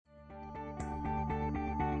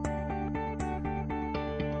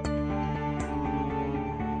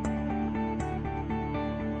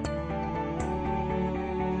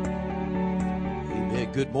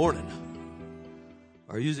Good morning.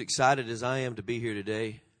 Are you as excited as I am to be here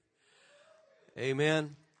today?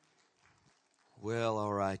 Amen. Well,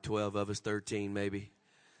 all right, 12 of us, 13 maybe.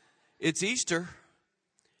 It's Easter,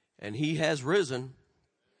 and he has risen.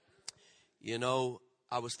 You know,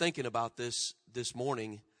 I was thinking about this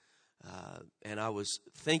morning, and I was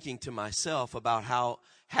thinking to myself about how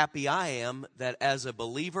happy I am that as a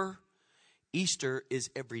believer, Easter is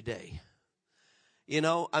every day. You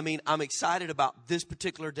know, I mean, I'm excited about this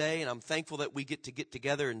particular day, and I'm thankful that we get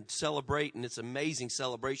together and celebrate, and it's an amazing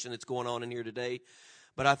celebration that's going on in here today.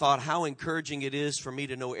 But I thought how encouraging it is for me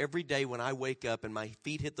to know every day when I wake up and my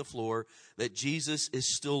feet hit the floor that Jesus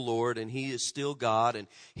is still Lord, and he is still God, and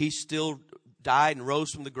he still died and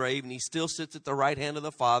rose from the grave, and he still sits at the right hand of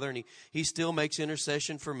the Father, and he still makes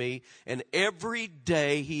intercession for me. And every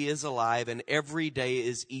day he is alive, and every day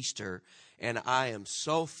is Easter. And I am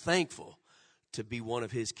so thankful to be one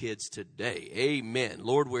of his kids today. Amen.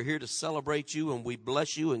 Lord, we're here to celebrate you, and we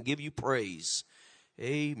bless you and give you praise.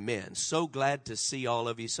 Amen. So glad to see all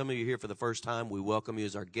of you. Some of you here for the first time. We welcome you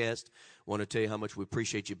as our guest. Want to tell you how much we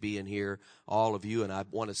appreciate you being here, all of you. And I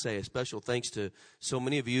want to say a special thanks to so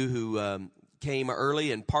many of you who came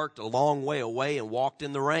early and parked a long way away and walked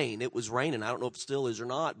in the rain. It was raining. I don't know if it still is or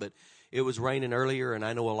not, but it was raining earlier, and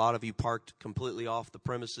I know a lot of you parked completely off the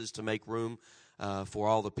premises to make room for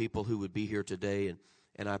all the people who would be here today,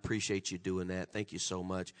 and I appreciate you doing that. Thank you so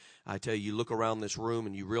much. I tell you, you look around this room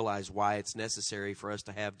and you realize why it's necessary for us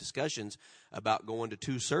to have discussions about going to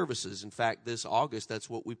 2 services. In fact, this August, that's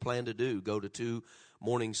what we plan to do, go to 2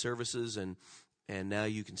 morning services, and now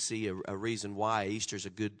you can see a reason why Easter's a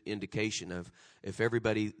good indication of if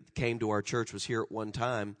everybody came to our church was here at one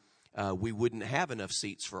time, we wouldn't have enough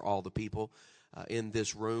seats for all the people in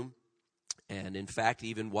this room. And in fact,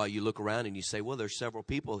 even while you look around and you say, well, there's several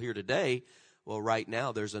people here today. Well, right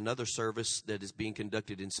now, there's another service that is being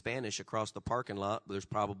conducted in Spanish across the parking lot. There's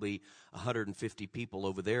probably 150 people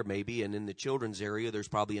over there maybe. And in the children's area, there's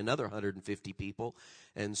probably another 150 people.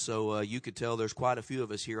 And so you could tell there's quite a few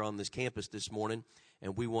of us here on this campus this morning.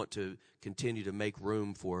 And we want to continue to make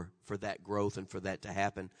room for that growth and for that to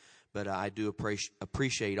happen. But I do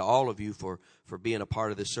appreciate all of you for being a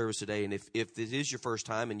part of this service today. And if this is your first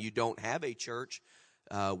time and you don't have a church,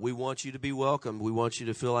 we want you to be welcome. We want you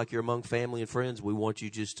to feel like you're among family and friends. We want you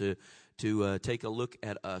just to take a look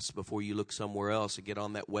at us before you look somewhere else, and get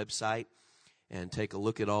on that website and take a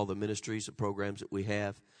look at all the ministries and programs that we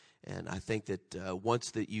have. And I think that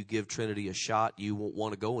once that you give Trinity a shot, you won't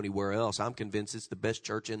want to go anywhere else. I'm convinced it's the best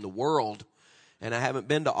church in the world. And I haven't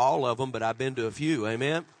been to all of them, but I've been to a few.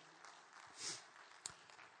 Amen.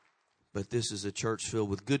 But this is a church filled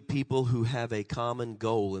with good people who have a common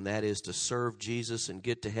goal, and that is to serve Jesus and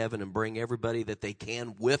get to heaven and bring everybody that they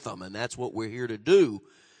can with them. And that's what we're here to do.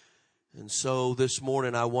 And so this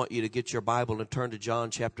morning I want you to get your Bible and turn to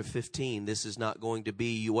John chapter 15. This is not going to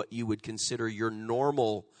be what you would consider your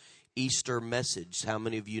normal Easter message. How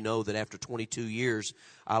many of you know that after 22 years,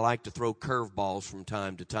 I like to throw curveballs from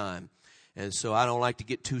time to time? And so I don't like to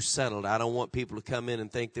get too settled. I don't want people to come in and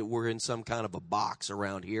think that we're in some kind of a box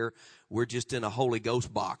around here. We're just in a Holy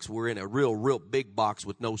Ghost box. We're in a real big box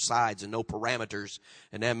with no sides and no parameters.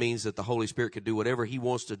 And that means that the Holy Spirit can do whatever he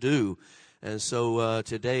wants to do. And so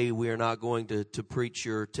today we are not going to preach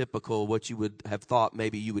your typical what you would have thought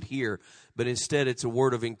maybe you would hear. But instead it's a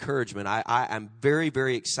word of encouragement. I'm very,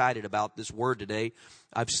 very excited about this word today.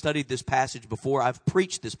 I've studied this passage before. I've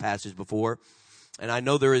preached this passage before. And I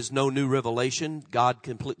know there is no new revelation. God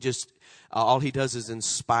all he does is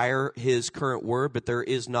inspire his current word, but there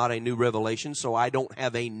is not a new revelation. So I don't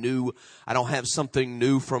have something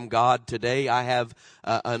new from God today. I have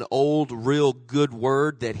an old, real good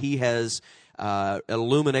word that he has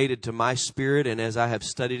illuminated to my spirit. And as I have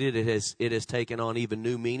studied it, it has taken on even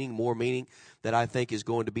new meaning, more meaning that I think is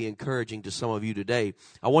going to be encouraging to some of you today.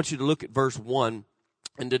 I want you to look at verse 1.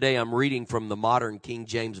 And today I'm reading from the modern King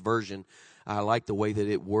James Version. I like the way that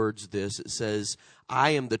it words this. It says,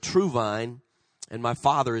 I am the true vine, and my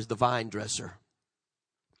Father is the vine dresser.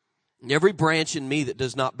 And every branch in me that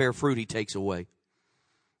does not bear fruit, he takes away.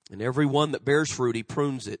 And every one that bears fruit, he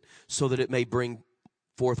prunes it, so that it may bring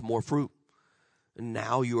forth more fruit. And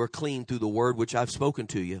now you are clean through the word which I've spoken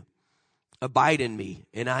to you. Abide in me,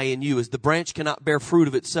 and I in you. As the branch cannot bear fruit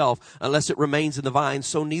of itself unless it remains in the vine,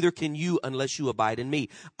 so neither can you unless you abide in me.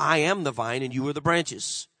 I am the vine, and you are the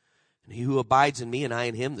branches. And he who abides in me and I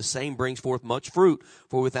in him, the same brings forth much fruit.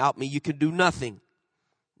 For without me you can do nothing.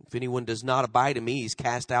 If anyone does not abide in me, he's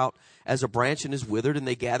cast out as a branch and is withered, and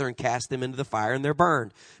they gather and cast them into the fire, and they're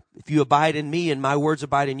burned. If you abide in me and my words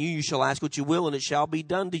abide in you, you shall ask what you will, and it shall be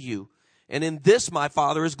done to you. And in this my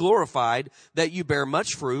Father is glorified, that you bear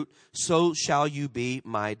much fruit, so shall you be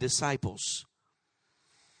my disciples.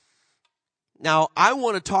 Now, I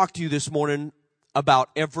want to talk to you this morning about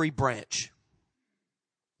every branch.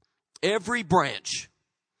 Every branch.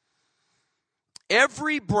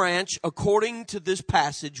 Every branch, according to this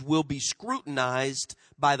passage, will be scrutinized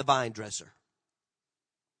by the vine dresser.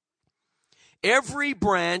 Every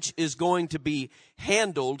branch is going to be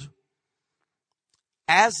handled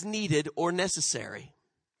as needed or necessary.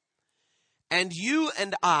 And you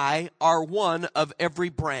and I are one of every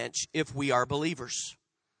branch if we are believers.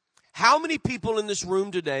 How many people in this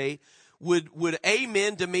room today would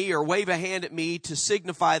amen to me or wave a hand at me to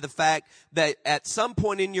signify the fact that at some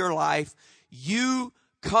point in your life, you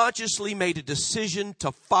consciously made a decision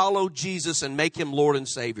to follow Jesus and make him Lord and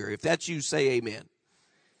Savior? If that's you, say amen.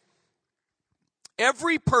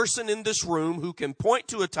 Every person in this room who can point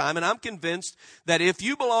to a time, and I'm convinced that if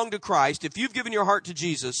you belong to Christ, if you've given your heart to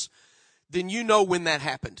Jesus, then you know when that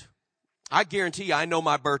happened. I guarantee you, I know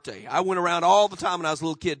my birthday. I went around all the time when I was a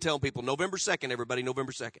little kid telling people, November 2nd, everybody,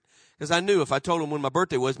 November 2nd. Because I knew if I told them when my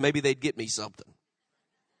birthday was, maybe they'd get me something.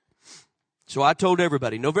 So I told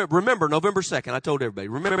everybody, remember November 2nd. I told everybody,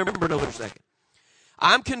 remember November 2nd.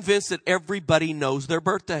 I'm convinced that everybody knows their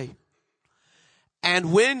birthday.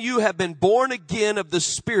 And when you have been born again of the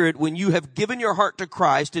Spirit, when you have given your heart to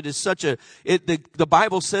Christ, it is such the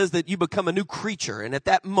Bible says that you become a new creature. And at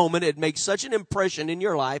that moment, it makes such an impression in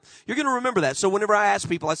your life. You're going to remember that. So whenever I ask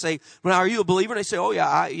people, I say, well, are you a believer? And they say, oh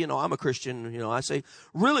yeah, I'm a Christian. I say,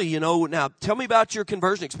 really, now tell me about your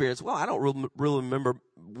conversion experience. Well, I don't really remember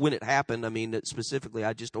when it happened. I mean, specifically,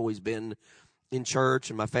 I just always been in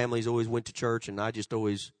church and my family's always went to church and I just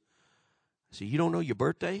always say, you don't know your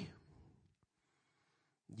birthday?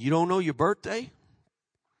 You don't know your birthday?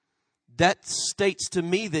 That states to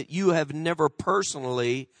me that you have never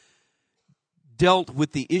personally dealt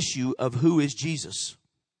with the issue of who is Jesus.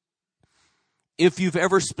 If you've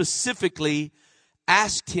ever specifically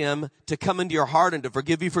asked him to come into your heart and to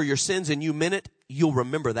forgive you for your sins and you meant it, you'll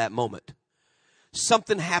remember that moment.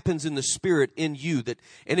 Something happens in the Spirit in you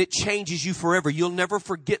and it changes you forever. You'll never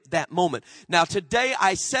forget that moment. Now today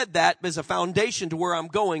I said that as a foundation to where I'm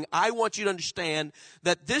going. I want you to understand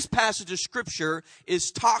that this passage of Scripture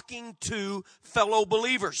is talking to fellow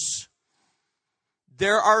believers.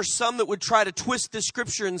 There are some that would try to twist this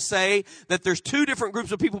Scripture and say that there's two different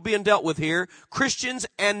groups of people being dealt with here, Christians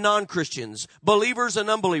and non-Christians, believers and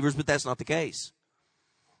unbelievers, but that's not the case.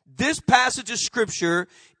 This passage of Scripture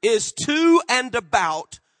is to and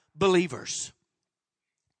about believers.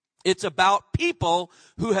 It's about people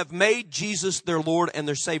who have made Jesus their Lord and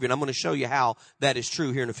their Savior. And I'm going to show you how that is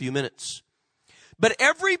true here in a few minutes. But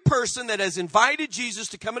every person that has invited Jesus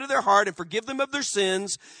to come into their heart and forgive them of their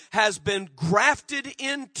sins has been grafted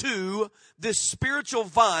into this spiritual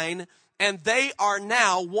vine, and they are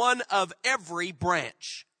now one of every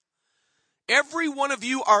branch. Every one of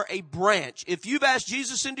you are a branch. If you've asked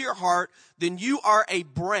Jesus into your heart, then you are a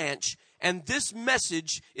branch. And this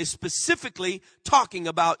message is specifically talking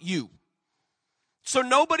about you. So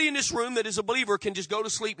nobody in this room that is a believer can just go to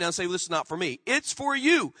sleep now and say, well, this is not for me. It's for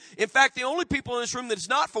you. In fact, the only people in this room that it's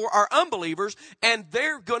not for are unbelievers, and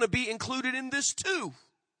they're going to be included in this too.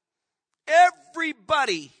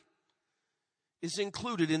 Everybody is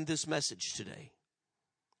included in this message today.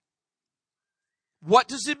 What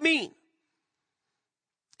does it mean?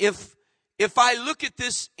 If I look at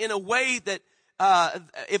this in a way that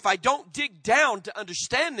if I don't dig down to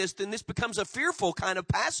understand this, then this becomes a fearful kind of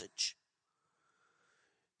passage.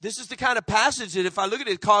 This is the kind of passage that if I look at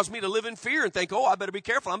it, it causes me to live in fear and think, oh, I better be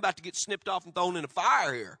careful. I'm about to get snipped off and thrown in a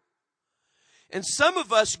fire here. And some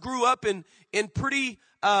of us grew up in pretty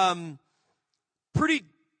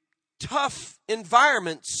tough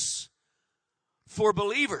environments for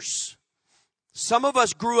believers. Some of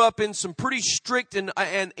us grew up in some pretty strict and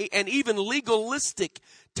even legalistic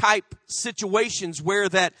type situations where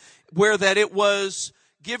that it was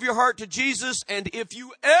give your heart to Jesus, and if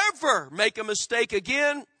you ever make a mistake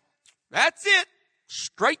again, that's it,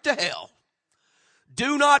 straight to hell.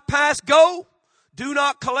 Do not pass go. Do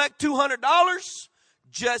not collect $200.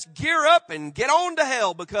 Just gear up and get on to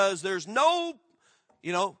hell, because there's no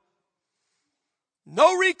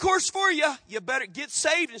recourse for you. You better get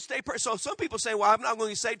saved and stay perfect. So some people say, well, I'm not going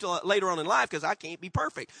to get saved till later on in life because I can't be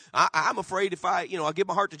perfect. I'm afraid if I give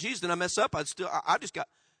my heart to Jesus and I mess up, I just got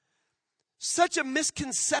such a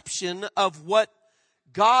misconception of what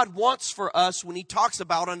God wants for us when he talks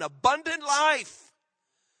about an abundant life.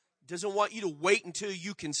 He doesn't want you to wait until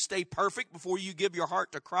you can stay perfect before you give your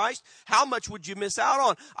heart to Christ. How much would you miss out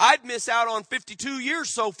on? I'd miss out on 52 years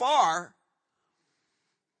so far.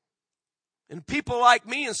 And people like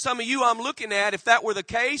me and some of you I'm looking at, if that were the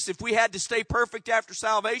case, if we had to stay perfect after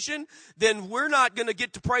salvation, then we're not going to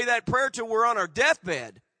get to pray that prayer till we're on our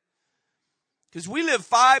deathbed. Because we live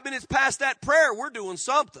 5 minutes past that prayer, we're doing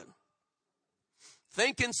something.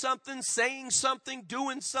 Thinking something, saying something,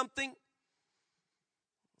 doing something.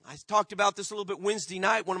 I talked about this a little bit Wednesday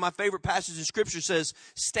night. One of my favorite passages in Scripture says,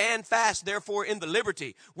 "Stand fast, therefore, in the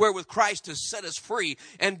liberty wherewith Christ has set us free,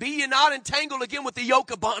 and be ye not entangled again with the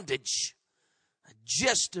yoke of bondage." I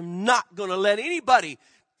just am not going to let anybody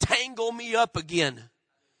tangle me up again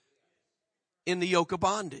in the yoke of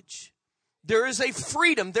bondage. There is a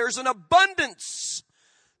freedom, there's an abundance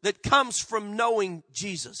that comes from knowing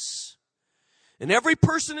Jesus. And every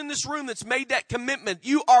person in this room that's made that commitment,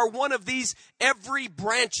 you are one of these every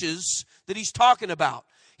branches that he's talking about.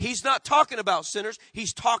 He's not talking about sinners,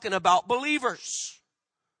 he's talking about believers.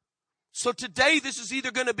 So today this is either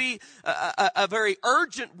going to be a very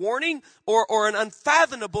urgent warning or an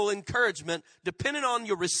unfathomable encouragement, depending on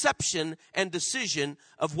your reception and decision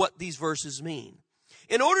of what these verses mean.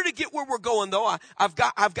 In order to get where we're going, though, I've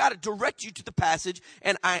got to direct you to the passage,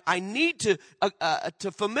 and I need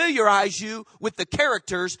to familiarize you with the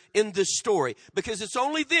characters in this story, because it's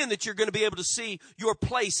only then that you're going to be able to see your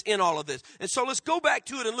place in all of this. And so let's go back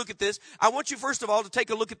to it and look at this. I want you, first of all, to take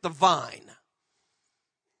a look at the vine.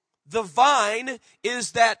 The vine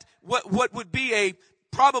is that what would be a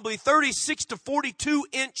probably 36 to 42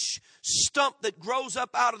 inch stump that grows up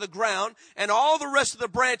out of the ground, and all the rest of the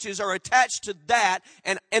branches are attached to that.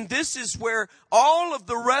 And this is where all of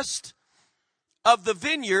the rest of the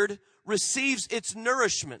vineyard receives its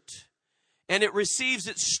nourishment, and it receives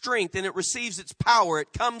its strength, and it receives its power.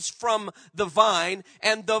 It comes from the vine,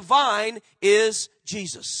 and the vine is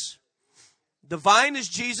Jesus. The vine is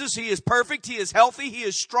Jesus. He is perfect. He is healthy. He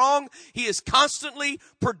is strong. He is constantly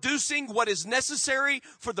producing what is necessary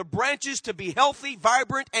for the branches to be healthy,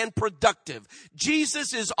 vibrant, and productive.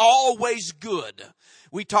 Jesus is always good.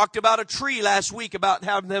 We talked about a tree last week, about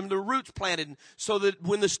having them the roots planted so that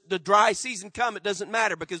when the dry season comes, it doesn't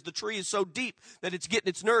matter because the tree is so deep that it's getting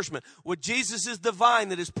its nourishment. Well, Jesus is the vine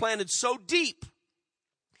that is planted so deep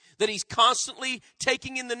that he's constantly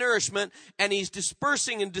taking in the nourishment, and he's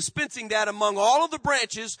dispersing and dispensing that among all of the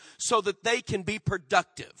branches so that they can be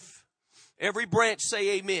productive. Every branch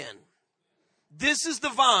say amen. This is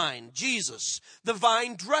the vine, Jesus. The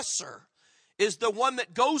vine dresser is the one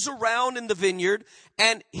that goes around in the vineyard,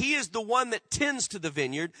 and he is the one that tends to the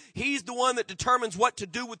vineyard. He's the one that determines what to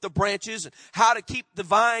do with the branches and how to keep the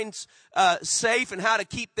vines safe and how to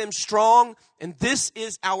keep them strong. And this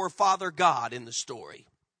is our Father God in the story.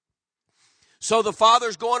 So the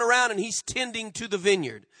Father's going around and he's tending to the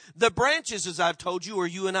vineyard. The branches, as I've told you, are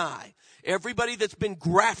you and I. Everybody that's been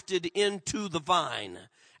grafted into the vine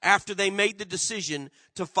after they made the decision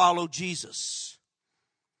to follow Jesus.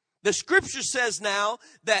 The Scripture says now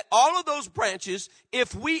that all of those branches,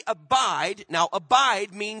 if we abide, now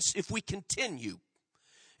abide means if we continue.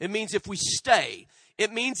 It means if we stay.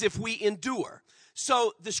 It means if we endure.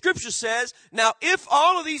 So the Scripture says, now if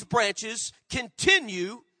all of these branches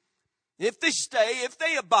continue, if they stay, if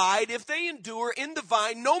they abide, if they endure in the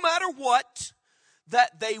vine, no matter what,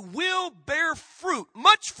 that they will bear fruit,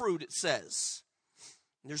 much fruit, it says.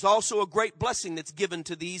 There's also a great blessing that's given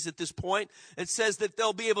to these at this point. It says that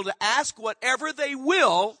they'll be able to ask whatever they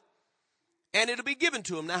will, and it'll be given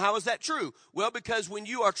to them. Now, how is that true? Well, because when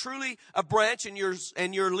you are truly a branch and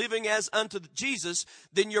you're living as unto Jesus,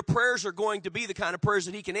 then your prayers are going to be the kind of prayers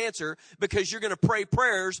that he can answer, because you're going to pray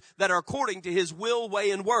prayers that are according to his will,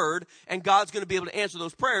 way, and word, and God's going to be able to answer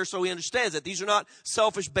those prayers, so he understands that. These are not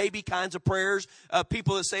selfish baby kinds of prayers.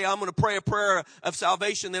 People that say, I'm going to pray a prayer of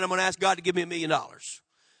salvation, then I'm going to ask God to give me $1 million.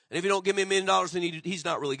 And if you don't give me $1 million, then he's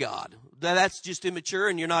not really God. That's just immature,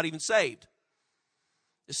 and you're not even saved.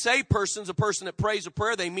 A saved person's a person that prays a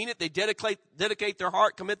prayer. They mean it. They dedicate their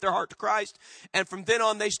heart, commit their heart to Christ. And from then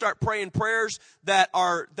on, they start praying prayers that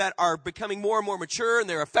are becoming more and more mature, and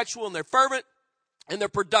they're effectual, and they're fervent, and they're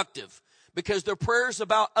productive, because their prayers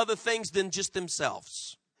about other things than just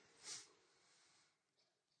themselves.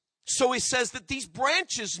 So he says that these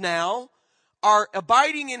branches now are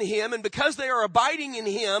abiding in him, and because they are abiding in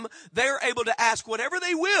him, they're able to ask whatever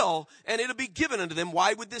they will, and it'll be given unto them.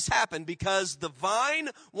 Why would this happen? Because the vine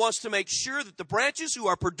wants to make sure that the branches who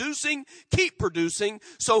are producing keep producing,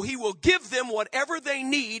 so he will give them whatever they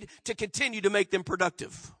need to continue to make them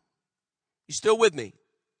productive. You still with me?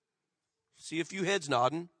 See a few heads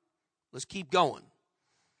nodding. Let's keep going.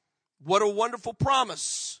 What a wonderful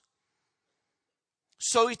promise.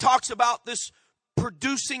 So he talks about this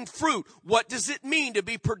producing fruit. What does it mean to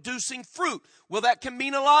be producing fruit? Well, that can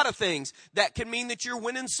mean a lot of things. That can mean that you're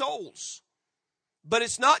winning souls. But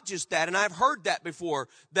it's not just that, and I've heard that before,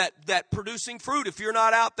 that producing fruit, if you're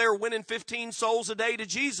not out there winning 15 souls a day to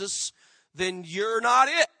Jesus, then you're not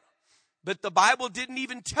it. But the Bible didn't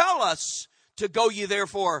even tell us to go ye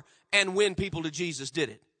therefore and win people to Jesus, did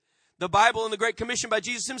it? The Bible in the Great Commission by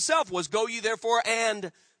Jesus himself was, go ye therefore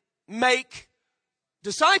and make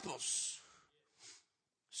disciples.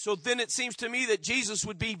 So then it seems to me that Jesus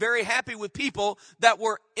would be very happy with people that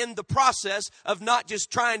were in the process of not just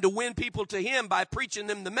trying to win people to him by preaching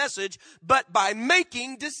them the message, but by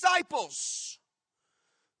making disciples.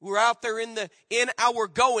 We're out there in our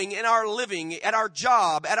going, in our living, at our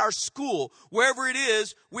job, at our school, wherever it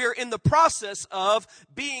is, we're in the process of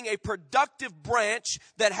being a productive branch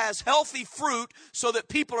that has healthy fruit so that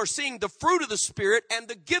people are seeing the fruit of the Spirit and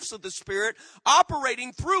the gifts of the Spirit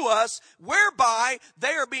operating through us, whereby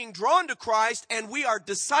they are being drawn to Christ and we are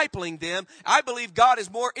discipling them. I believe God is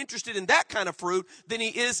more interested in that kind of fruit than he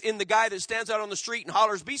is in the guy that stands out on the street and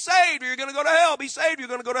hollers, be saved or you're going to go to hell, be saved or you're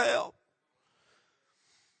going to go to hell.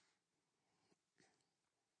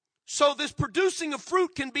 So this producing of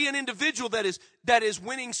fruit can be an individual that is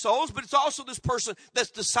winning souls, but it's also this person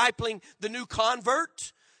that's discipling the new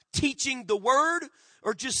convert, teaching the word,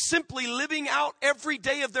 or just simply living out every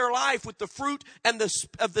day of their life with the fruit and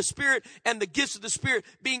of the Spirit and the gifts of the Spirit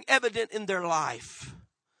being evident in their life.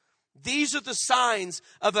 These are the signs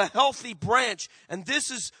of a healthy branch, and this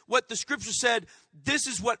is what the Scripture said. This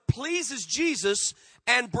is what pleases Jesus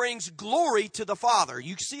and brings glory to the Father.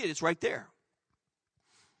 You see it; it's right there.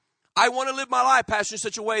 I want to live my life, Pastor, in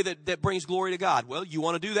such a way that brings glory to God. Well, you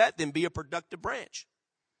want to do that? Then be a productive branch.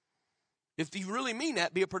 If you really mean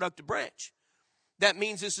that, be a productive branch. That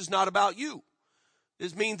means this is not about you.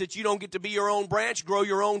 This means that you don't get to be your own branch, grow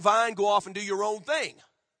your own vine, go off and do your own thing.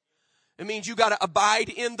 It means you got to abide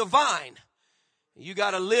in the vine. You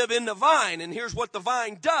got to live in the vine, and here's what the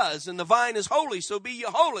vine does. And the vine is holy, so be ye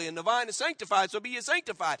holy. And the vine is sanctified, so be ye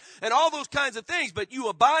sanctified. And all those kinds of things. But you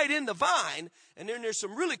abide in the vine, and then there's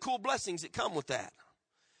some really cool blessings that come with that.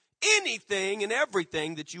 Anything and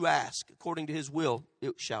everything that you ask, according to his will,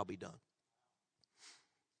 it shall be done.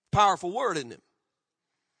 Powerful word, isn't it?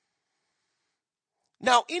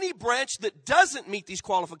 Now, any branch that doesn't meet these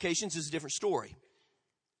qualifications is a different story.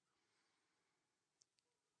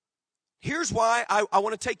 Here's why I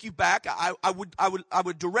want to take you back. I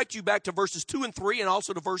would direct you back to verses 2 and 3 and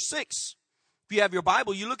also to verse 6. If you have your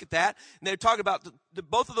Bible, you look at that, and they're talking about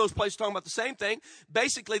both of those places talking about the same thing.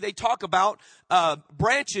 Basically, they talk about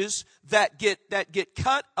branches that get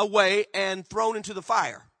cut away and thrown into the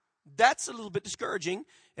fire. That's a little bit discouraging.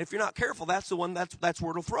 And if you're not careful, that's the one that's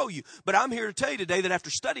where it'll throw you. But I'm here to tell you today that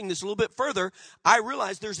after studying this a little bit further, I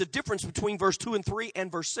realize there's a difference between verse 2 and 3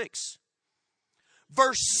 and verse 6.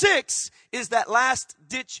 Verse 6 is that last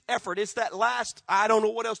ditch effort. It's that last, I don't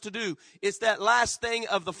know what else to do. It's that last thing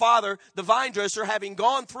of the father, the vine dresser, having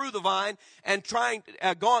gone through the vine and gone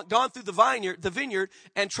through the vineyard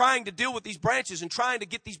and trying to deal with these branches and trying to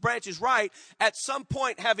get these branches right. At some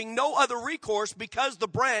point, having no other recourse because the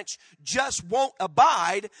branch just won't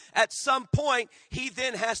abide. At some point, he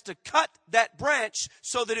then has to cut that branch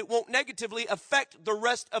so that it won't negatively affect the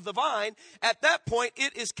rest of the vine. At that point,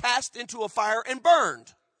 it is cast into a fire and burned.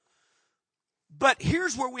 But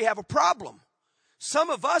here's where we have a problem.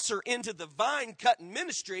 Some of us are into the vine cutting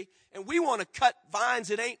ministry, and we want to cut vines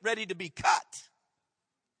that ain't ready to be cut.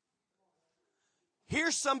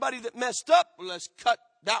 Here's somebody that messed up. Well, let's cut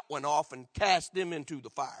that one off and cast them into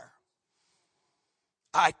the fire.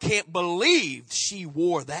 I can't believe she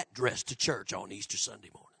wore that dress to church on Easter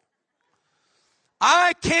Sunday morning.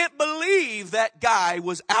 I can't believe that guy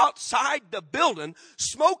was outside the building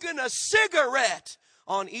smoking a cigarette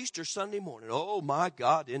on Easter Sunday morning. Oh, my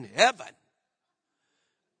God in heaven.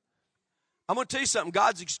 I'm going to tell you something.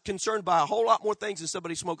 God's concerned by a whole lot more things than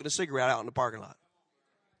somebody smoking a cigarette out in the parking lot.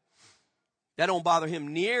 That don't bother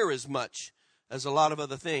him near as much as a lot of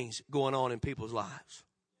other things going on in people's lives.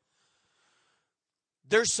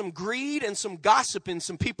 There's some greed and some gossip in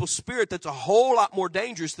some people's spirit that's a whole lot more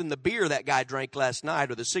dangerous than the beer that guy drank last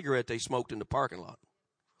night or the cigarette they smoked in the parking lot.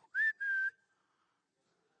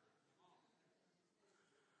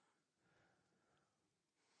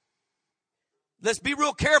 Let's be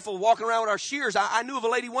real careful walking around with our shears. I knew of a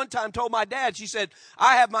lady one time told my dad, she said,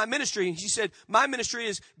 I have my ministry. And she said, my ministry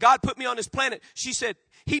is God put me on this planet. She said,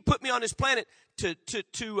 he put me on this planet to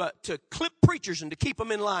clip preachers and to keep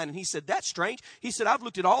them in line. And he said, that's strange. He said, I've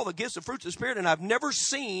looked at all the gifts of fruits of the Spirit and I've never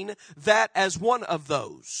seen that as one of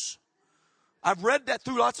those. I've read that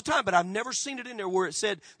through lots of time, but I've never seen it in there where it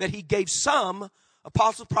said that he gave some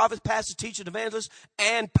apostles, prophets, pastors, teachers, evangelists,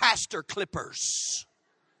 and pastor clippers.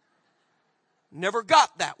 Never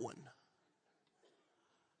got that one.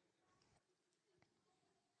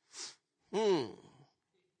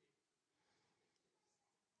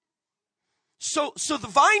 So the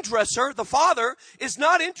vine dresser, the father, is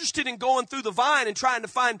not interested in going through the vine and trying to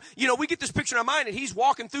find, we get this picture in our mind that he's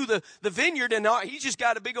walking through the vineyard and he's just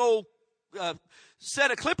got a big old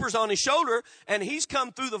set of clippers on his shoulder and he's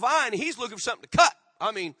come through the vine and he's looking for something to cut.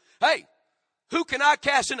 I mean, hey, who can I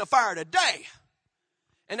cast in the fire today?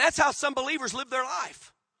 And that's how some believers live their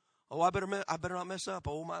life. Oh, I better not mess up.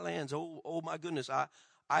 Oh, my lands. Oh my goodness.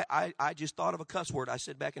 I just thought of a cuss word I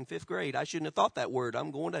said back in 5th grade. I shouldn't have thought that word.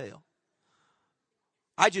 I'm going to hell.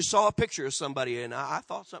 I just saw a picture of somebody and I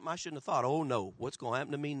thought something I shouldn't have thought. Oh no, what's going to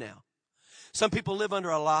happen to me now? Some people live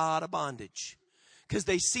under a lot of bondage because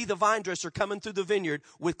they see the vine dresser coming through the vineyard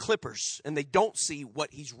with clippers and they don't see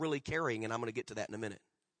what he's really carrying. And I'm going to get to that in a minute.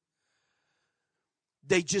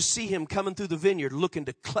 They just see him coming through the vineyard looking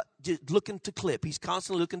to clip. He's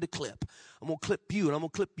constantly looking to clip. I'm going to clip you and I'm going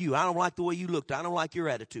to clip you. I don't like the way you looked. I don't like your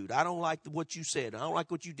attitude. I don't like what you said. I don't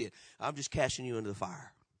like what you did. I'm just casting you into the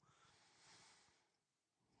fire.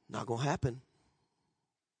 Not going to happen.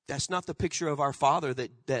 That's not the picture of our Father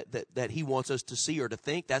that he wants us to see or to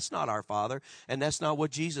think. That's not our Father. And that's not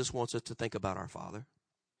what Jesus wants us to think about our Father.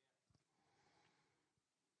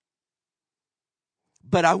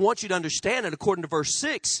 But I want you to understand that according to verse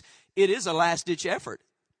 6, it is a last-ditch effort.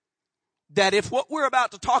 That if what we're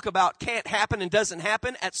about to talk about can't happen and doesn't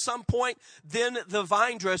happen, at some point, then the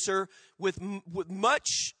vine dresser with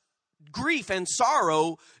much grief and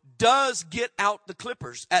sorrow does get out the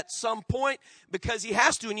clippers at some point because he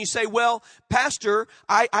has to. And you say, well, Pastor,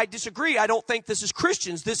 I disagree. I don't think this is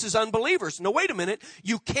Christians. This is unbelievers. No, wait a minute.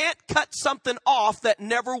 You can't cut something off that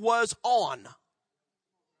never was on.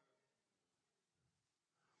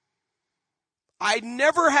 I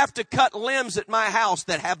never have to cut limbs at my house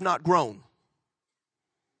that have not grown.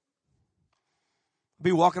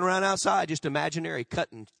 Be walking around outside, just imaginary,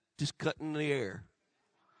 just cutting the air.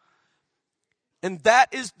 And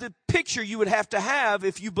that is the picture you would have to have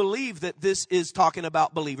if you believe that this is talking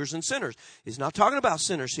about believers and sinners. He's not talking about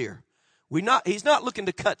sinners here. He's not looking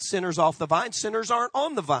to cut sinners off the vine. Sinners aren't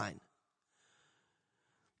on the vine.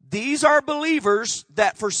 These are believers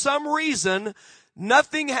that for some reason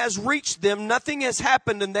nothing has reached them, nothing has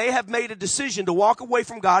happened, and they have made a decision to walk away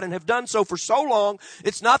from God and have done so for so long.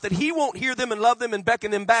 It's not that he won't hear them and love them and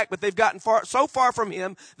beckon them back, but they've gotten so far from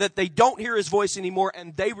him that they don't hear his voice anymore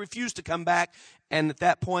and they refuse to come back. And at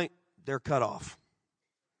that point, they're cut off.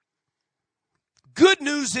 Good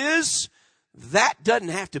news is that doesn't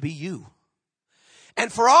have to be you.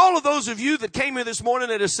 And for all of those of you that came here this morning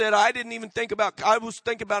that have said, I was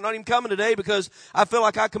thinking about not even coming today because I feel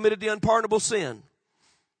like I committed the unpardonable sin.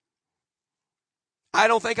 I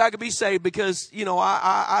don't think I could be saved because,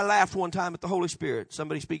 I laughed one time at the Holy Spirit,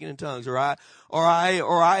 somebody speaking in tongues, or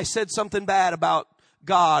I said something bad about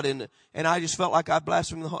God and I just felt like I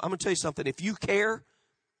blasphemed the Holy. I'm going to tell you something. If you care,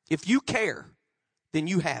 then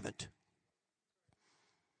you haven't.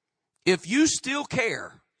 If you still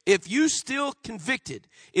care, if you still convicted,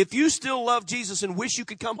 if you still love Jesus and wish you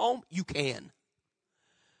could come home, you can.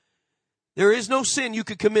 There is no sin you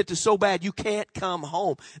could commit to so bad you can't come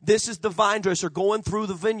home. This is the vine dresser going through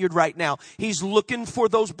the vineyard right now. He's looking for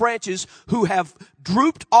those branches who have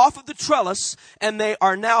drooped off of the trellis and they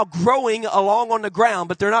are now growing along on the ground,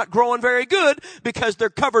 but they're not growing very good because they're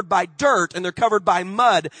covered by dirt and they're covered by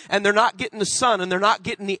mud and they're not getting the sun and they're not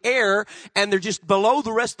getting the air and they're just below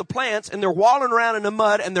the rest of the plants and they're wallowing around in the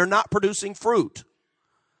mud and they're not producing fruit.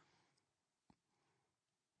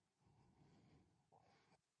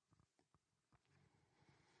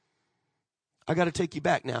 I got to take you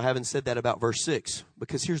back now, having said that about verse 6,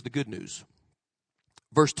 because here's the good news.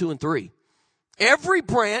 Verse 2 and 3. Every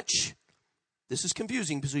branch, this is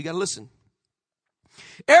confusing, so you got to listen.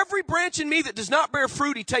 Every branch in me that does not bear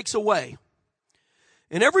fruit, he takes away.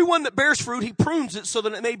 And every one that bears fruit, he prunes it so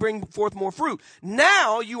that it may bring forth more fruit.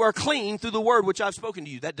 Now you are clean through the word which I've spoken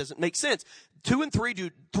to you. That doesn't make sense. 2 and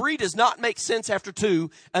 3 3 does not make sense after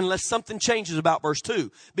 2 unless something changes about verse 2.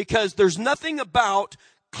 Because there's nothing about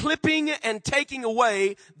clipping and taking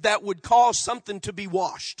away that would cause something to be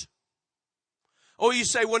washed. Oh, you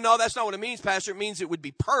say, well, no, that's not what it means, Pastor. It means it would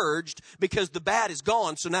be purged because the bad is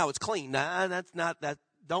gone, so now it's clean. Nah, that's not that.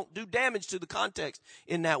 Don't do damage to the context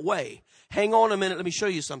in that way. Hang on a minute. Let me show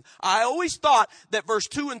you something. I always thought that verse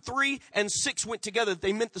 2 and 3 and 6 went together, that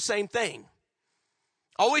they meant the same thing.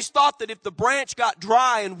 I always thought that if the branch got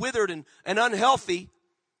dry and withered and unhealthy,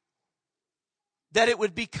 that it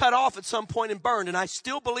would be cut off at some point and burned. And I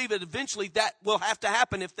still believe that eventually that will have to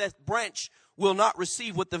happen if that branch will not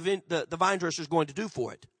receive what the vine dresser is going to do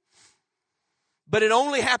for it. But it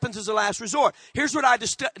only happens as a last resort. Here's what I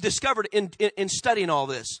discovered in studying all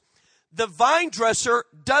this. The vine dresser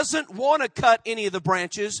doesn't want to cut any of the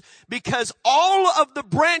branches because all of the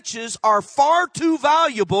branches are far too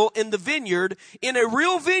valuable in the vineyard. In a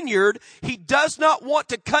real vineyard, he does not want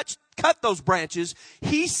to cut those branches.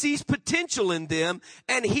 He sees potential in them,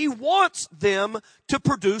 and he wants them to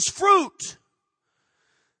produce fruit.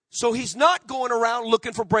 So he's not going around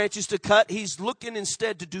looking for branches to cut. He's looking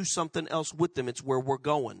instead to do something else with them. It's where we're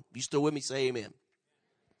going. You still with me? Say amen.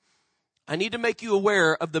 I need to make you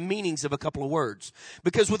aware of the meanings of a couple of words.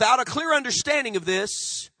 Because without a clear understanding of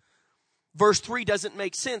this, verse 3 doesn't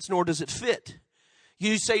make sense, nor does it fit.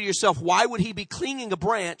 You say to yourself, why would he be cleaning a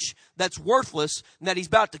branch that's worthless and that he's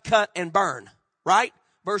about to cut and burn? Right?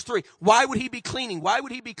 Verse 3. Why would he be cleaning? Why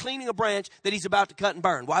would he be cleaning a branch that he's about to cut and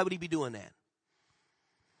burn? Why would he be doing that?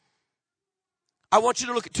 I want you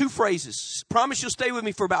to look at two phrases. Promise you'll stay with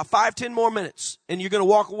me for about 5-10 more minutes. And you're going to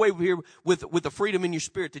walk away here with a freedom in your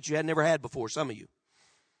spirit that you had never had before, some of you.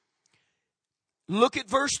 Look at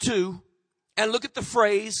verse 2 and look at the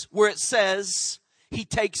phrase where it says, he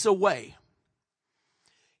takes away.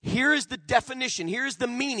 Here is the definition. Here is the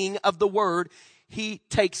meaning of the word, he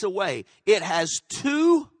takes away. It has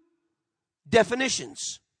two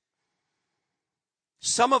definitions.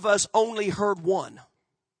 Some of us only heard one.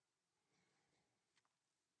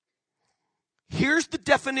 Here's the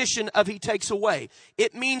definition of he takes away.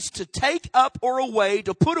 It means to take up or away,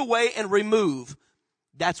 to put away and remove.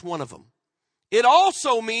 That's one of them. It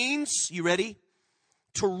also means, you ready?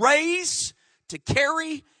 To raise, to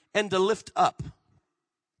carry, and to lift up.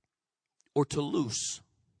 Or to loose.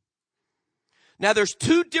 Now there's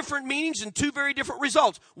two different meanings and two very different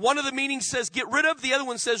results. One of the meanings says get rid of, the other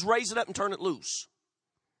one says raise it up and turn it loose.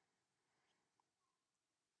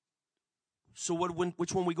 So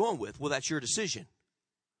which one are we going with? Well, that's your decision.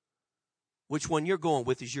 Which one you're going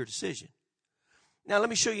with is your decision. Now,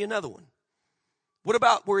 let me show you another one. What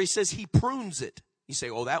about where he says he prunes it? You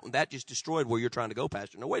say, oh, that just destroyed where you're trying to go,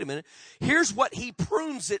 Pastor. No, wait a minute. Here's what he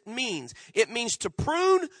prunes it means. It means to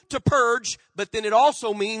prune, to purge, but then it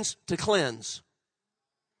also means to cleanse.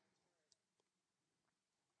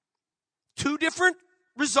 Two different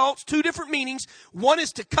results, two different meanings. One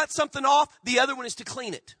is to cut something off. The other one is to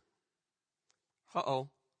clean it. Uh-oh.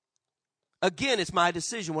 Again, it's my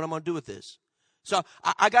decision what I'm going to do with this. So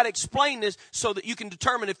I got to explain this so that you can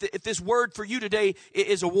determine if this word for you today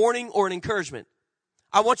is a warning or an encouragement.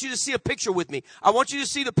 I want you to see a picture with me. I want you to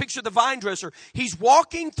see the picture of the vine dresser. He's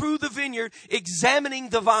walking through the vineyard, examining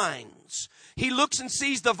the vines. He looks and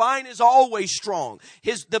sees the vine is always strong.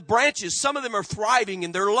 The branches, some of them are thriving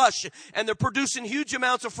and they're lush and they're producing huge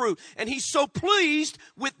amounts of fruit. And he's so pleased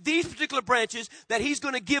with these particular branches that he's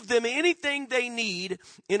going to give them anything they need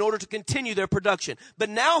in order to continue their production. But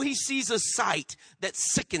now he sees a sight that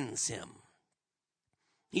sickens him.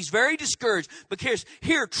 He's very discouraged because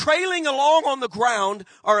here, trailing along on the ground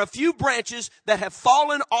are a few branches that have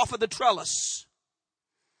fallen off of the trellis.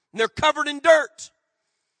 And they're covered in dirt.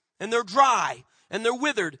 And they're dry. And they're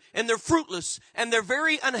withered. And they're fruitless. And they're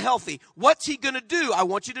very unhealthy. What's he going to do? I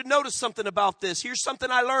want you to notice something about this. Here's something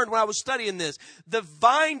I learned when I was studying this. The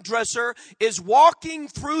vine dresser is walking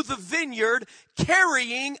through the vineyard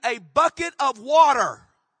carrying a bucket of water.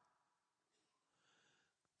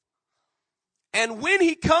 And when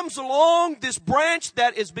he comes along this branch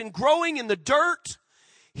that has been growing in the dirt,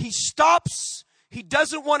 he stops. He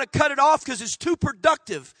doesn't want to cut it off because it's too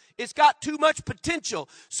productive. It's got too much potential.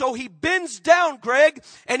 So he bends down, Greg,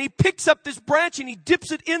 and he picks up this branch and he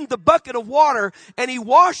dips it in the bucket of water and he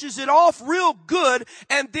washes it off real good.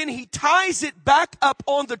 And then he ties it back up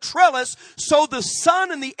on the trellis so the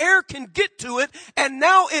sun and the air can get to it. And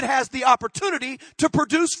now it has the opportunity to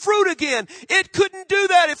produce fruit again. It couldn't do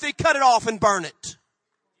that if they cut it off and burn it.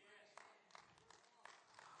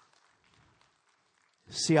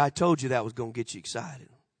 See, I told you that was going to get you excited.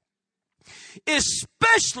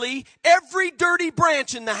 Especially every dirty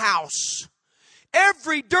branch in the house.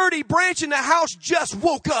 Every dirty branch in the house just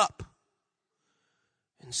woke up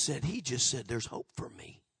and said, he just said, there's hope for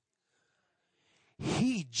me.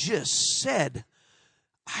 He just said,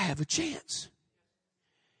 I have a chance.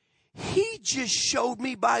 He just showed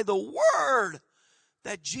me by the word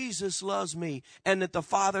that Jesus loves me and that the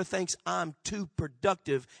Father thinks I'm too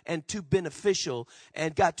productive and too beneficial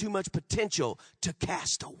and got too much potential to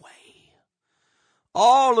cast away.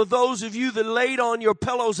 All of those of you that laid on your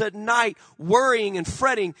pillows at night worrying and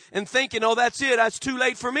fretting and thinking, oh, that's it. That's too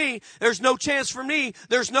late for me. There's no chance for me.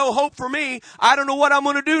 There's no hope for me. I don't know what I'm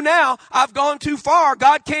going to do now. I've gone too far.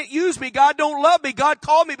 God can't use me. God don't love me. God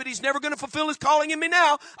called me, but he's never going to fulfill his calling in me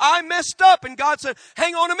now. I messed up. And God said,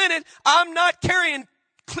 hang on a minute. I'm not carrying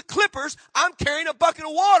clippers. I'm carrying a bucket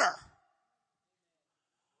of water.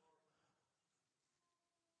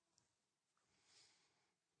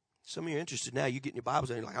 Some of you are interested now. You get in your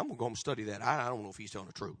Bibles and you're like, I'm going to go home and study that. I don't know if he's telling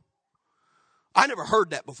the truth. I never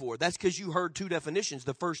heard that before. That's because you heard two definitions,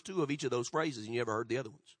 the first two of each of those phrases, and you never heard the other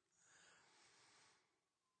ones.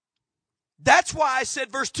 That's why I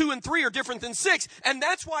said verse 2 and 3 are different than 6. And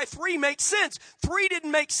that's why 3 makes sense. 3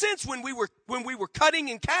 didn't make sense when we were cutting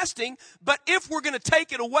and casting. But if we're going to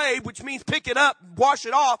take it away, which means pick it up, wash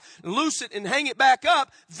it off, loose it, and hang it back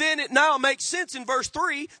up, then it now makes sense in verse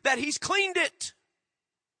 3 that he's cleaned it.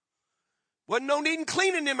 Wasn't no need in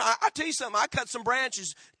cleaning them. I tell you something, I cut some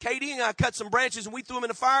branches. Katie and I cut some branches and we threw them in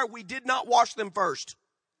the fire. We did not wash them first.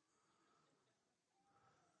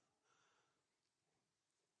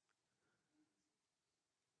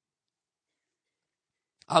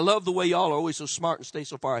 I love the way y'all are always so smart and stay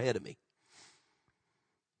so far ahead of me.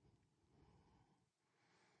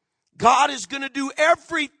 God is going to do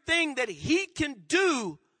everything that he can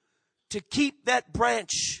do to keep that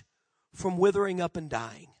branch from withering up and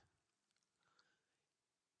dying.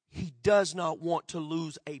 He does not want to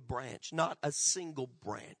lose a branch, not a single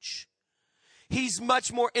branch. He's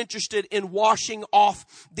much more interested in washing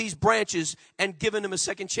off these branches and giving them a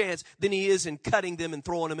second chance than he is in cutting them and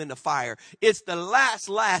throwing them in the fire. It's the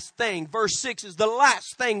last thing. Verse 6 is the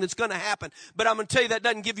last thing that's going to happen. But I'm going to tell you that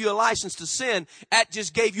doesn't give you a license to sin. That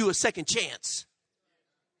just gave you a second chance.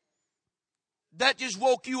 That just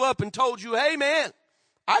woke you up and told you, hey man,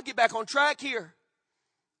 I'll get back on track here.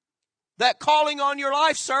 That calling on your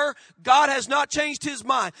life, sir, God has not changed his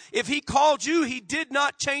mind. If he called you, he did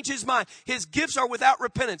not change his mind. His gifts are without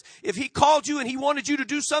repentance. If he called you and he wanted you to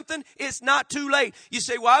do something, it's not too late. You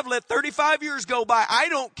say, well, I've let 35 years go by. I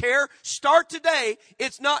don't care. Start today.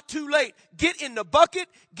 It's not too late. Get in the bucket,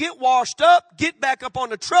 get washed up, get back up on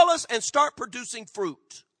the trellis, and start producing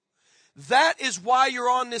fruit. That is why you're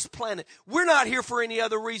on this planet. We're not here for any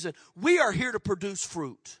other reason. We are here to produce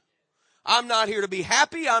fruit. I'm not here to be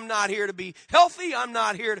happy. I'm not here to be healthy. I'm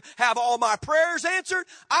not here to have all my prayers answered.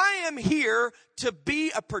 I am here to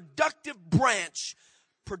be a productive branch,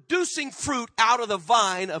 producing fruit out of the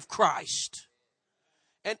vine of Christ.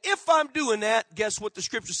 And if I'm doing that, guess what the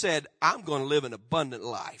scripture said? I'm going to live an abundant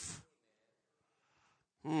life.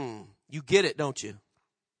 You get it, don't you?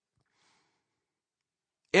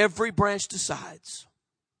 Every branch decides.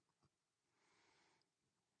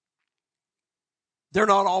 They're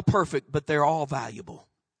not all perfect, but they're all valuable.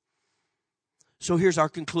 So here's our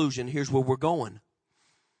conclusion. Here's where we're going.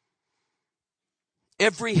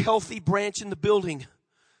 Every healthy branch in the building,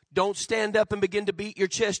 don't stand up and begin to beat your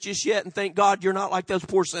chest just yet and thank God you're not like those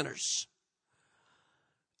poor sinners.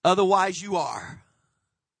 Otherwise you are.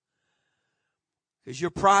 Because your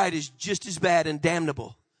pride is just as bad and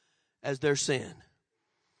damnable as their sin.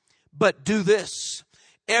 But do this.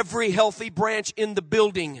 Every healthy branch in the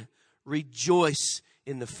building, rejoice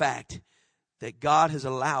in the fact that God has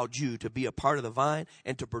allowed you to be a part of the vine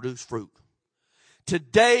and to produce fruit.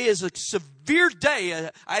 Today is a severe day.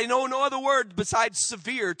 I know no other word besides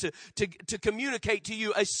severe to communicate to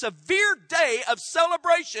you. A severe day of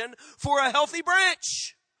celebration for a healthy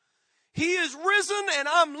branch. He is risen and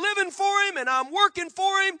I'm living for him and I'm working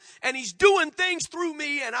for him and he's doing things through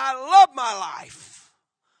me and I love my life.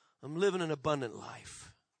 I'm living an abundant life.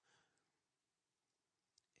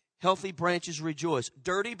 Healthy branches rejoice.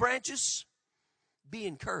 Dirty branches, be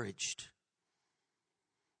encouraged.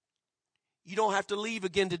 You don't have to leave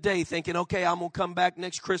again today thinking, okay, I'm going to come back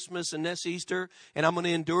next Christmas and next Easter, and I'm going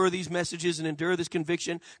to endure these messages and endure this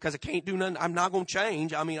conviction because I can't do nothing. I'm not going to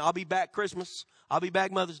change. I mean, I'll be back Christmas. I'll be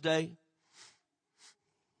back Mother's Day.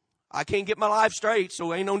 I can't get my life straight,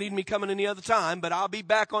 so ain't no need me coming any other time, but I'll be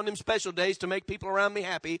back on them special days to make people around me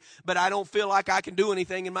happy, but I don't feel like I can do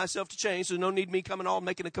anything in myself to change, so no need me coming all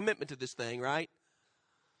making a commitment to this thing, right?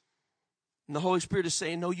 And the Holy Spirit is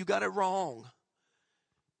saying, no, you got it wrong.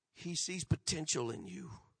 He sees potential in you.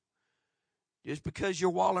 Just because you're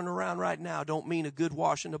walling around right now don't mean a good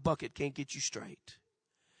wash in the bucket can't get you straight.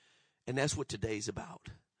 And that's what today's about.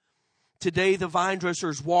 Today, the vine dresser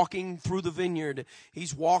is walking through the vineyard.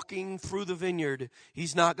 He's walking through the vineyard.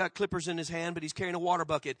 He's not got clippers in his hand, but he's carrying a water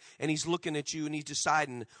bucket. And he's looking at you and he's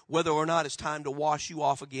deciding whether or not it's time to wash you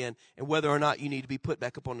off again and whether or not you need to be put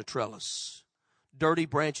back up on the trellis. Dirty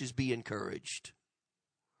branches, be encouraged.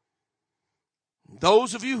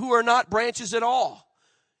 Those of you who are not branches at all,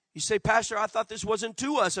 you say, Pastor, I thought this wasn't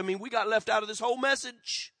to us. I mean, we got left out of this whole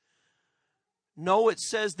message. No, it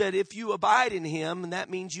says that if you abide in him, and that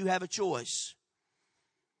means you have a choice.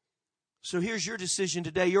 So here's your decision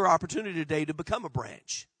today, your opportunity today to become a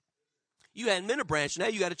branch. You hadn't been a branch. Now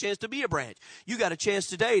you got a chance to be a branch. You got a chance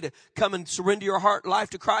today to come and surrender your heart, life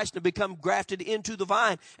to Christ and become grafted into the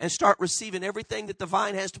vine and start receiving everything that the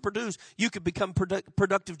vine has to produce. You could become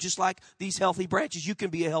productive just like these healthy branches. You can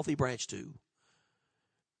be a healthy branch too.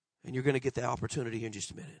 And you're going to get that opportunity here in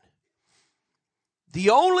just a minute.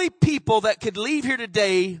 The only people that could leave here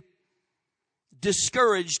today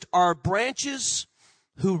discouraged are branches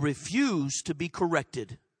who refuse to be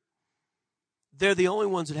corrected. They're the only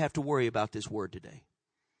ones that have to worry about this word today.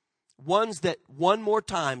 Ones that one more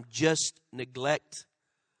time just neglect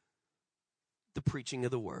the preaching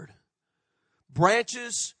of the word.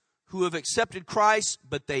 Branches who have accepted Christ,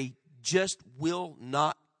 but they just will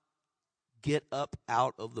not get up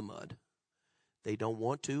out of the mud. They don't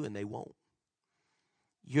want to, and they won't.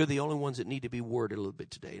 You're the only ones that need to be worded a little bit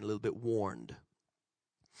today, a little bit warned.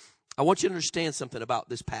 I want you to understand something about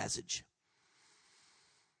this passage.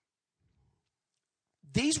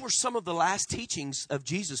 These were some of the last teachings of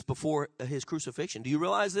Jesus before his crucifixion. Do you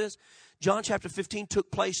realize this? John chapter 15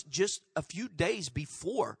 took place just a few days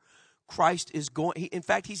before Christ is going. In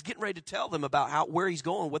fact, he's getting ready to tell them about where he's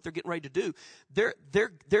going, what they're getting ready to do.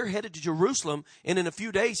 They're headed to Jerusalem, and in a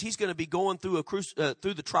few days he's going to be going through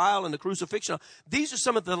through the trial and the crucifixion. These are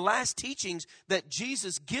some of the last teachings that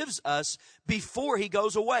Jesus gives us before he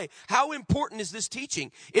goes away. How important is this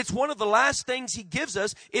teaching? It's one of the last things he gives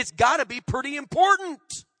us. It's got to be pretty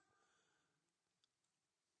important.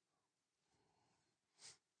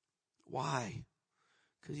 Why?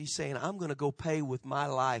 Because he's saying, I'm going to go pay with my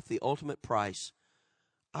life the ultimate price.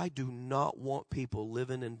 I do not want people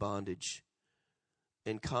living in bondage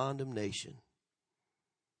and condemnation.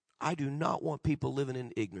 I do not want people living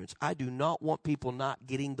in ignorance. I do not want people not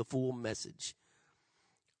getting the full message.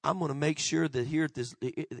 I'm going to make sure that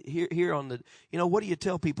here on the, what do you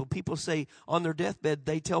tell people? People say on their deathbed,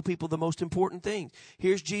 they tell people the most important things.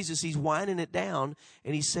 Here's Jesus. He's winding it down,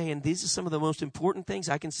 and he's saying, these are some of the most important things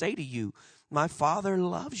I can say to you. My Father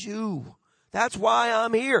loves you. That's why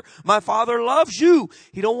I'm here. My Father loves you.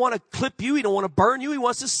 He don't want to clip you. He don't want to burn you. He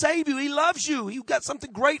wants to save you. He loves you. You've got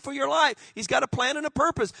something great for your life. He's got a plan and a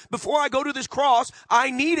purpose. Before I go to this cross,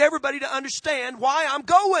 I need everybody to understand why I'm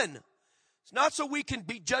going. It's not so we can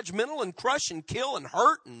be judgmental and crush and kill and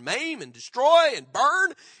hurt and maim and destroy and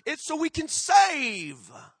burn. It's so we can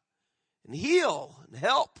save and heal and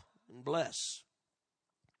help and bless.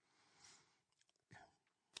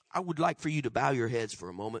 I would like for you to bow your heads for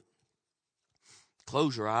a moment.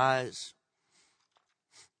 Close your eyes.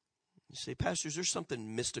 You say, Pastor, is there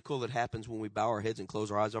something mystical that happens when we bow our heads and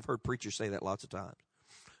close our eyes? I've heard preachers say that lots of times.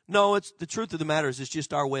 No, it's the truth of the matter is it's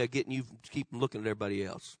just our way of getting you to keep looking at everybody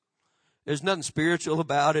else. There's nothing spiritual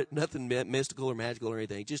about it, nothing mystical or magical or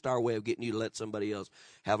anything. Just our way of getting you to let somebody else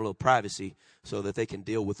have a little privacy so that they can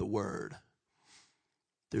deal with the word.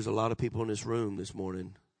 There's a lot of people in this room this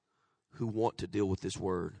morning who want to deal with this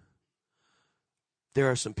word.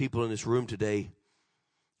 There are some people in this room today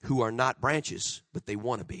who are not branches, but they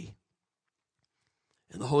want to be.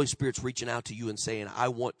 And the Holy Spirit's reaching out to you and saying, I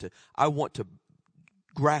want to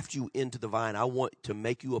graft you into the vine. I want to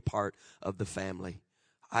make you a part of the family.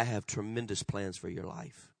 I have tremendous plans for your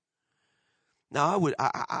life. Now,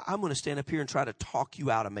 I'm going to stand up here and try to talk you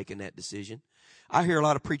out of making that decision. I hear a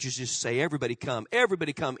lot of preachers just say, everybody come,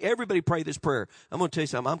 everybody pray this prayer. I'm going to tell you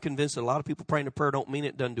something. I'm convinced that a lot of people praying the prayer don't mean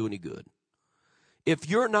it, doesn't do any good. If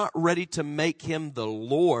you're not ready to make him the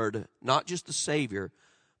Lord, not just the Savior,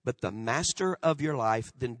 but the master of your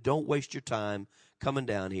life, then don't waste your time coming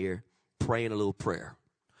down here praying a little prayer.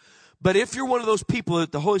 But if you're one of those people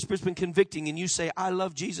that the Holy Spirit's been convicting and you say, I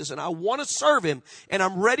love Jesus and I want to serve him and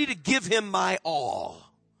I'm ready to give him my all,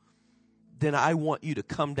 then I want you to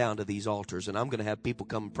come down to these altars and I'm going to have people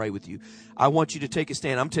come and pray with you. I want you to take a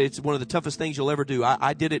stand. I'm telling you, it's one of the toughest things you'll ever do.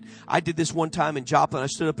 I did it. I did this one time in Joplin. I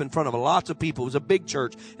stood up in front of lots of people. It was a big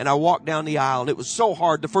church and I walked down the aisle and it was so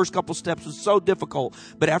hard. The first couple steps was so difficult.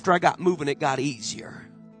 But after I got moving, it got easier.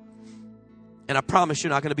 And I promise you're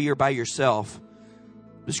not going to be here by yourself.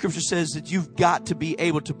 The scripture says that you've got to be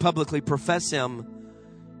able to publicly profess him.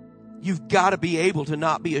 You've got to be able to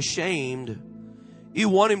not be ashamed. You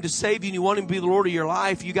want him to save you and you want him to be the Lord of your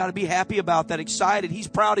life. You got to be happy about that, excited. He's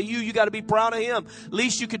proud of you. You got to be proud of him.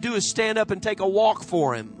 Least you could do is stand up and take a walk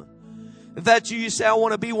for him. If that's you say, I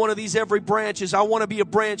want to be one of these every branches. I want to be a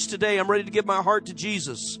branch today. I'm ready to give my heart to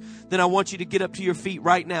Jesus. Then I want you to get up to your feet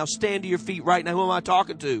right now. Stand to your feet right now. Who am I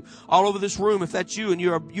talking to? All over this room, if that's you and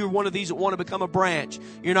you're one of these that want to become a branch.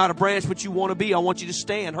 You're not a branch, but you want to be. I want you to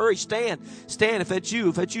stand. Hurry, stand. Stand if that's you.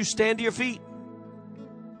 If that's you, stand to your feet.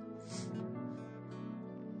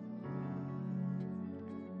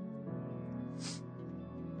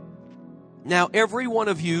 Now, every one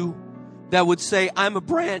of you that would say, I'm a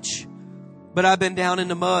branch, but I've been down in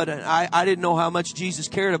the mud. And I didn't know how much Jesus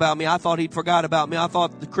cared about me. I thought He'd forgot about me. I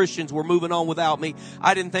thought the Christians were moving on without me.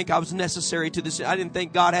 I didn't think I was necessary to this. I didn't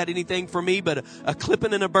think God had anything for me but a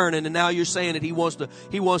clipping and a burning. And now you're saying that He wants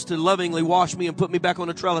to lovingly wash me and put me back on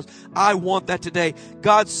the trellis. I want that today.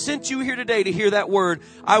 God sent you here today to hear that word.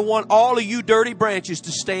 I want all of you dirty branches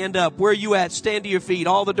to stand up. Where are you at? Stand to your feet.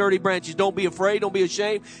 All the dirty branches. Don't be afraid. Don't be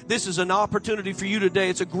ashamed. This is an opportunity for you today.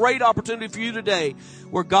 It's a great opportunity for you today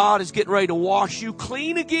where God is getting ready to wash you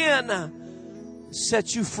clean again,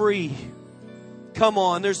 set you free. Come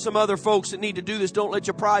on, there's some other folks that need to do this. Don't let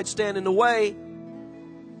your pride stand in the way.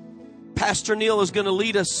 Pastor Neil is going to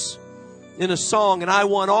lead us in a song, and I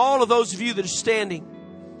want all of those of you that are standing,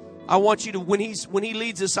 I want you to, when he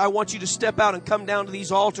leads us, I want you to step out and come down to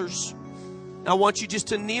these altars. I want you just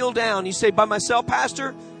to kneel down. You say, by myself,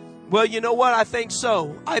 Pastor? Well, you know what? I think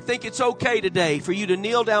so. I think it's okay today for you to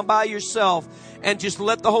kneel down by yourself and just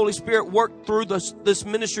let the Holy Spirit work through this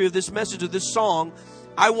ministry of this message of this song.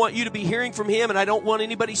 I want you to be hearing from Him, and I don't want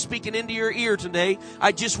anybody speaking into your ear today.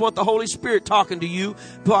 I just want the Holy Spirit talking to you.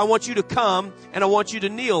 But I want you to come, and I want you to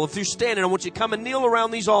kneel. If you're standing, I want you to come and kneel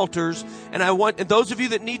around these altars. And and those of you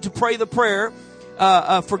that need to pray the prayer,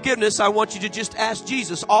 forgiveness, I want you to just ask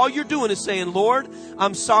Jesus. All you're doing is saying, Lord,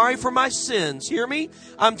 I'm sorry for my sins. Hear me?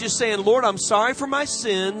 I'm just saying, Lord, I'm sorry for my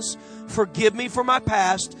sins. Forgive me for my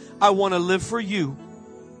past. I want to live for you.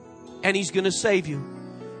 And He's going to save you.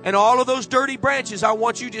 And all of those dirty branches, I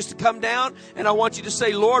want you just to come down and I want you to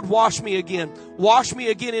say, Lord, wash me again. Wash me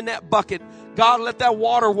again in that bucket. God, let that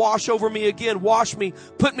water wash over me again. Wash me.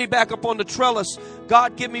 Put me back up on the trellis.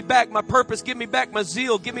 God, give me back my purpose. Give me back my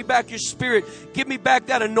zeal. Give me back your Spirit. Give me back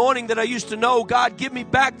that anointing that I used to know. God, give me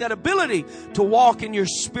back that ability to walk in your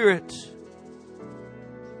Spirit.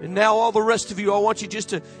 And now all the rest of you, I want you just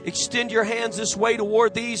to extend your hands this way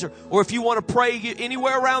toward these. Or if you want to pray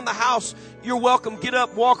anywhere around the house, you're welcome. Get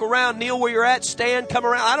up, walk around, kneel where you're at, stand, come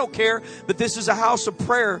around. I don't care. But this is a house of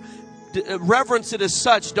prayer. Reverence it as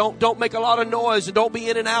such. Don't make a lot of noise and don't be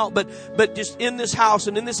in and out. But just in this house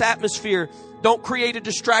and in this atmosphere, don't create a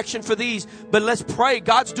distraction for these. But let's pray.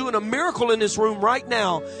 God's doing a miracle in this room right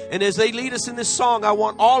now. And as they lead us in this song, I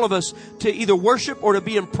want all of us to either worship or to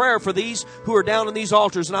be in prayer for these who are down in these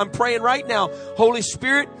altars. And I'm praying right now, Holy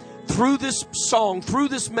Spirit, through this song, through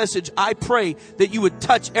this message, I pray that you would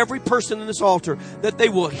touch every person in this altar, that they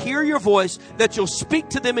will hear your voice, that you'll speak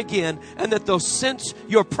to them again, and that they'll sense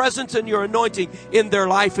your presence and your anointing in their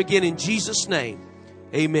life again. In Jesus' name,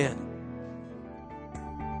 amen.